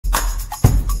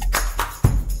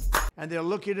and they're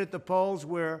looking at the polls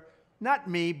where not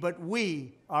me, but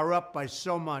we are up by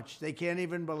so much. They can't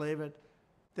even believe it.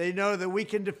 They know that we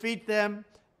can defeat them.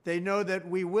 They know that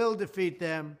we will defeat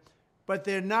them, but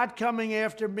they're not coming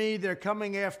after me. They're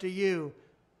coming after you.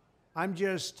 I'm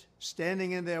just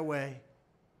standing in their way,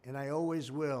 and I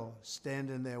always will stand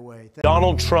in their way.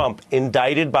 Donald Trump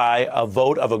indicted by a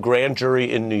vote of a grand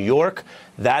jury in New York.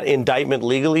 That indictment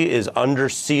legally is under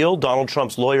seal. Donald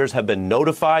Trump's lawyers have been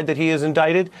notified that he is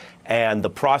indicted, and the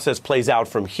process plays out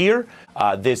from here.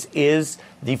 This is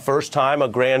the first time a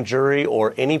grand jury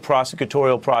or any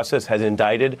prosecutorial process has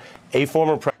indicted a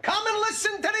former president.